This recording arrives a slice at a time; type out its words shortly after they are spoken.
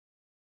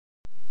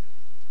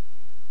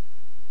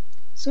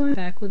So I'm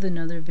back with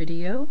another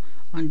video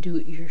on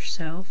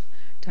do-it-yourself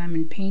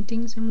diamond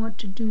paintings and what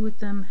to do with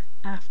them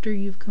after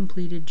you've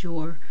completed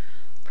your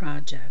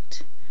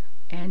project.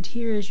 And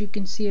here, as you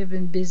can see, I've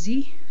been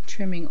busy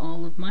trimming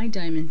all of my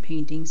diamond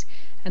paintings,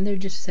 and they're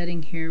just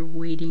sitting here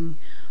waiting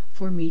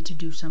for me to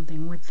do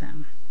something with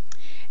them.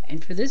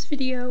 And for this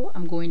video,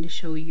 I'm going to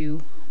show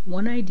you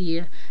one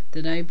idea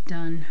that I've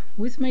done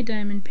with my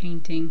diamond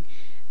painting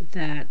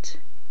that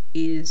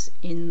is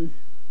in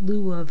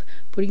lieu of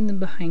putting them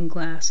behind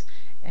glass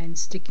and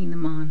sticking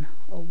them on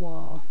a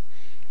wall.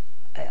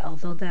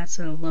 Although that's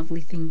a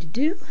lovely thing to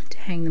do, to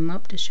hang them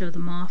up, to show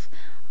them off,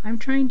 I'm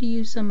trying to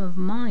use some of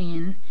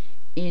mine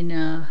in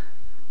a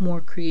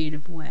more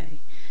creative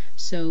way.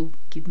 So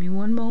give me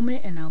one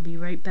moment and I'll be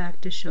right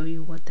back to show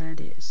you what that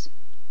is.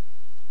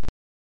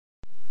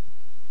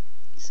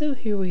 So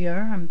here we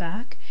are, I'm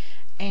back,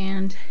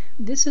 and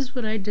this is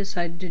what I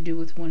decided to do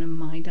with one of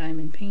my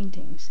diamond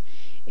paintings.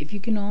 If you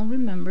can all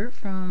remember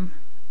from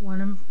one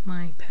of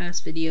my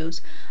past videos,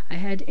 I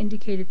had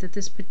indicated that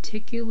this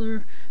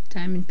particular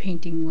diamond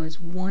painting was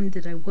one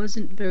that I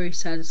wasn't very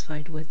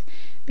satisfied with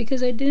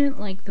because I didn't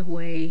like the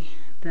way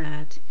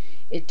that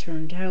it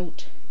turned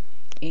out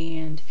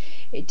and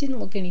it didn't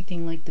look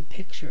anything like the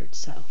picture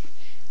itself.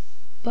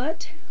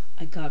 But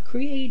I got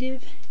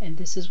creative and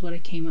this is what I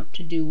came up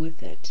to do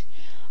with it.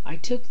 I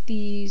took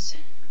these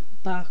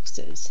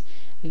boxes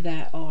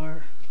that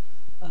are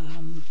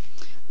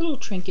little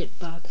trinket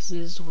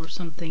boxes or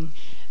something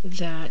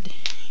that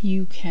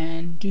you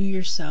can do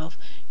yourself.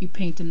 You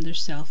paint them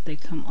yourself, they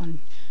come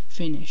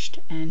unfinished.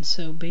 And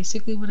so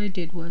basically what I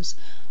did was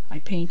I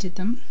painted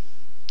them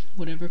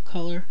whatever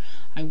color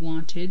I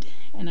wanted,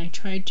 and I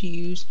tried to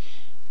use,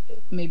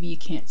 maybe you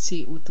can't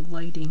see it with the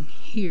lighting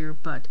here,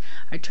 but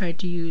I tried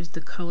to use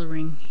the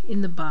coloring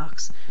in the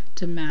box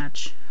to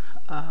match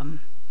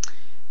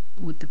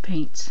with the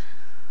paints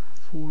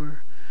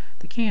for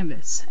the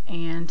canvas.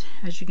 And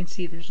as you can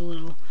see, there's a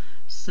little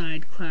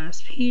side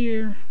clasp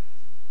here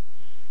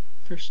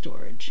for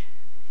storage.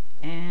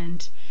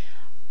 And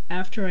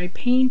after I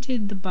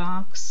painted the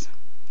box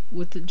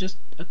with just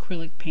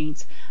acrylic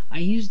paints, I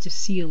used a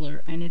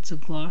sealer, and it's a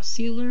gloss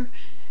sealer.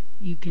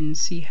 You can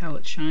see how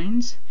it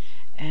shines,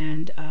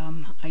 and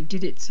I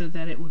did it so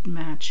that it would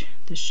match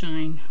the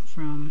shine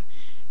from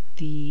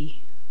the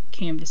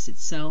canvas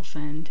itself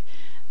and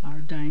our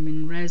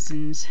diamond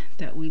resins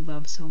that we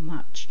love so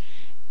much.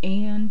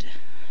 And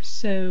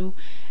so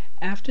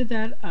after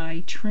that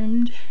I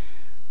trimmed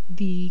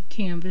the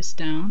canvas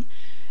down,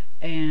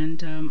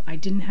 and I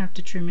didn't have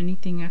to trim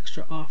anything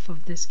extra off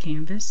of this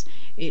canvas.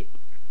 It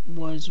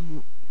was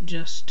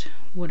just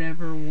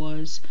whatever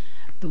was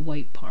the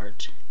white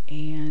part.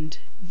 And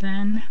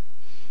then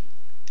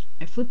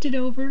I flipped it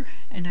over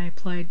and I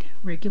applied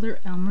regular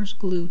Elmer's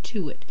glue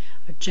to it,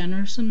 a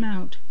generous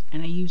amount,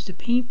 and I used a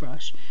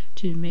paintbrush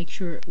to make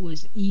sure it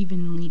was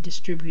evenly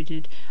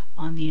distributed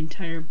on the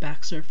entire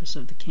back surface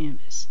of the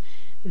canvas.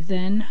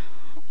 Then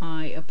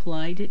I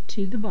applied it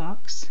to the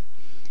box,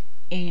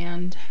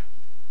 and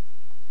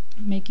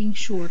making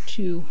sure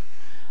to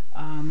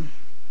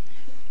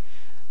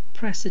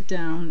press it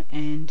down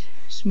and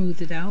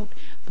smooth it out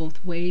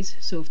both ways,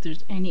 so if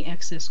there's any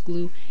excess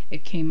glue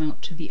it came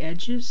out to the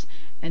edges,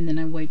 and then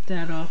I wiped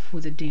that off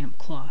with a damp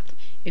cloth.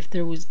 If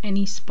there was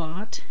any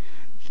spot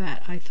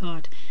that I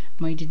thought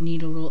might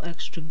need a little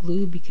extra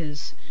glue,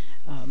 because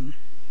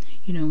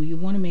you know, you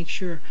want to make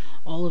sure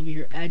all of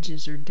your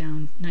edges are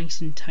down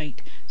nice and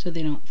tight so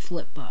they don't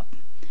flip up.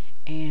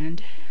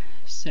 And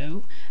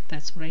so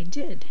that's what I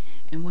did.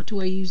 And what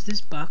do I use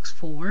this box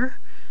for?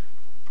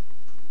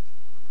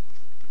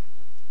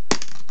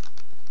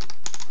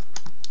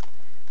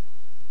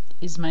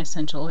 Is my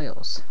essential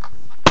oils.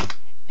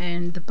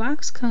 And the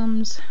box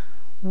comes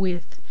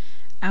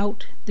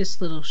without this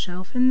little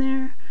shelf in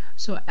there,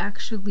 so I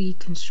actually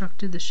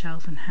constructed the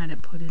shelf and had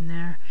it put in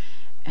there.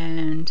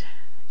 And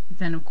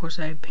then of course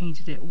I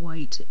painted it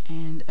white,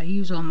 and I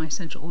use all my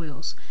essential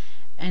oils,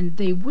 and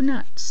they would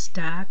not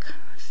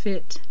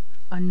fit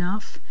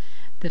enough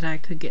that I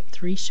could get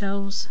 3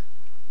 shelves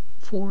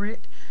for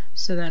it,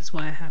 so that's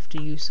why I have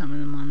to use some of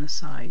them on the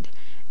side.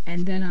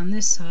 And then on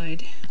this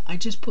side I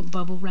just put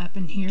bubble wrap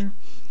in here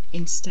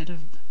instead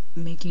of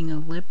making a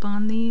lip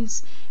on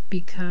these,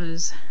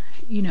 because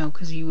you know,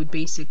 because you would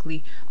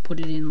basically put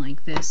it in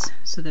like this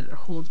so that it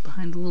holds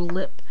behind the little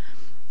lip.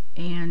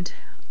 And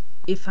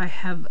if I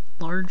have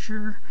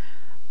larger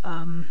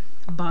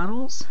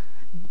bottles,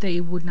 they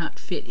would not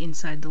fit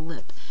inside the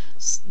lip.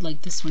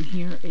 Like this one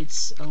here,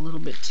 it's a little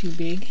bit too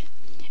big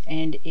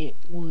and it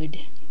would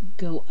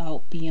go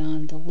out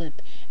beyond the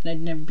lip and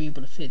I'd never be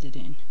able to fit it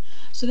in.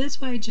 So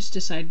that's why I just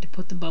decided to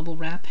put the bubble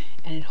wrap,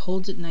 and it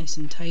holds it nice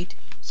and tight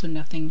so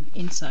nothing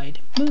inside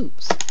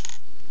moves.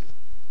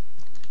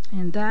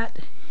 And that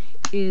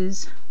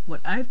is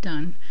what I've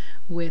done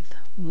with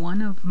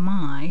one of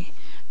my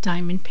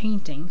diamond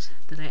paintings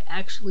that I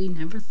actually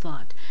never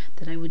thought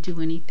that I would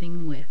do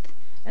anything with,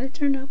 and it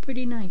turned out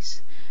pretty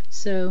nice.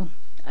 So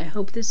I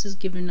hope this has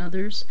given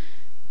others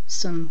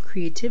some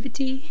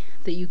creativity,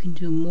 that you can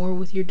do more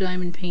with your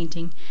diamond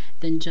painting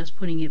than just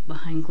putting it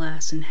behind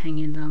glass and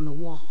hanging it on the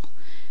wall.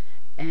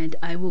 And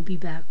I will be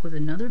back with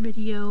another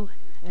video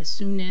as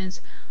soon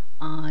as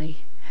I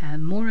have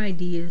more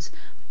ideas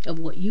of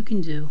what you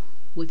can do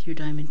with your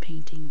diamond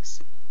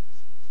paintings.